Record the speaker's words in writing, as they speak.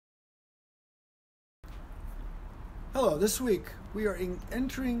Hello, this week we are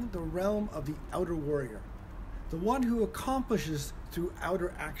entering the realm of the outer warrior, the one who accomplishes through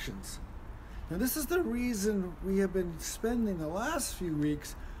outer actions. Now, this is the reason we have been spending the last few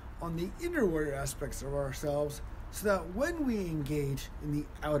weeks on the inner warrior aspects of ourselves, so that when we engage in the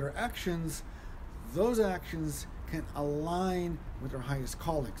outer actions, those actions can align with our highest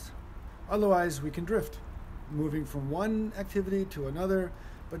callings. Otherwise, we can drift, moving from one activity to another,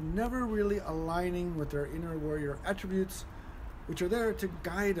 but never really aligning with our inner warrior attributes, which are there to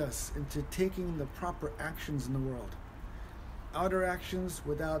guide us into taking the proper actions in the world. Outer actions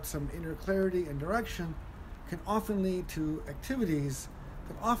without some inner clarity and direction can often lead to activities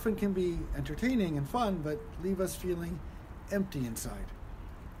that often can be entertaining and fun, but leave us feeling empty inside.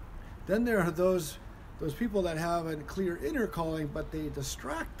 Then there are those people that have a clear inner calling, but they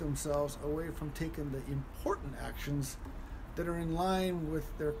distract themselves away from taking the important actions that are in line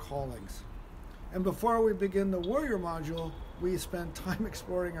with their callings. And before we begin the warrior module, we spend time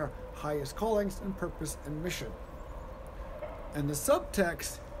exploring our highest callings and purpose and mission. And the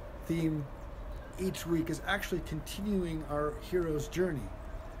subtext theme each week is actually continuing our hero's journey.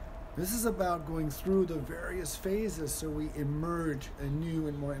 This is about going through the various phases so we emerge a new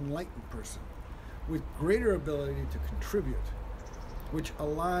and more enlightened person with greater ability to contribute, which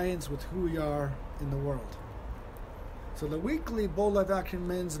aligns with who we are in the world. So the weekly Bold Life Action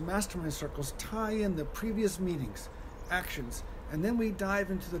Men's Mastermind circles tie in the previous meetings, actions, and then we dive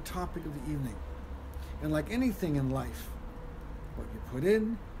into the topic of the evening. And like anything in life, what you put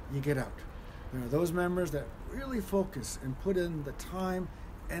in, you get out. There are those members that really focus and put in the time,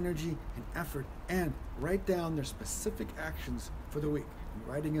 energy, and effort and write down their specific actions for the week. And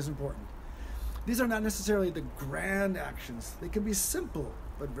writing is important. These are not necessarily the grand actions. They can be simple,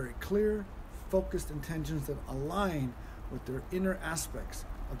 but very clear, focused intentions that align with their inner aspects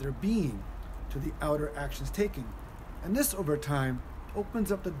of their being to the outer actions taken. And this, over time,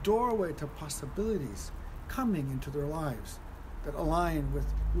 opens up the doorway to possibilities coming into their lives that align with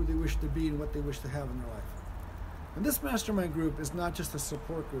who they wish to be and what they wish to have in their life. And this mastermind group is not just a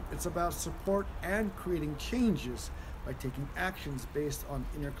support group. It's about support and creating changes by taking actions based on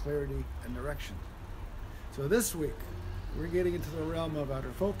inner clarity and direction. So this week, we're getting into the realm of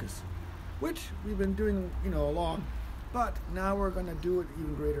outer focus, which we've been doing, along, but now we're going to do it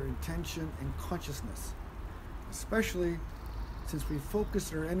even greater intention and consciousness, especially since we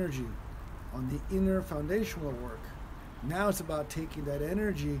focus our energy on the inner foundational work. Now it's about taking that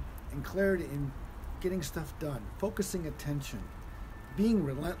energy and clarity and getting stuff done, focusing attention, being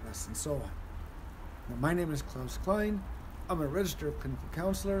relentless, and so on. Now, my name is Klaus Klein. I'm a registered clinical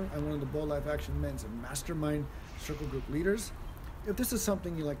counselor. I'm one of the Bold Life Action Men's and Mastermind Circle Group Leaders. If this is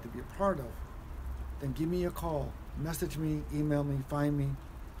something you'd like to be a part of, then give me a call, message me, email me, find me.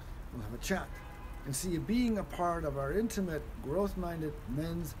 We'll have a chat and see if being a part of our intimate, growth-minded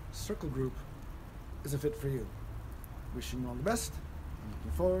men's circle group is a fit for you. Wishing you all the best. I'm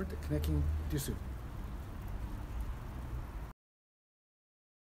looking forward to connecting with you soon.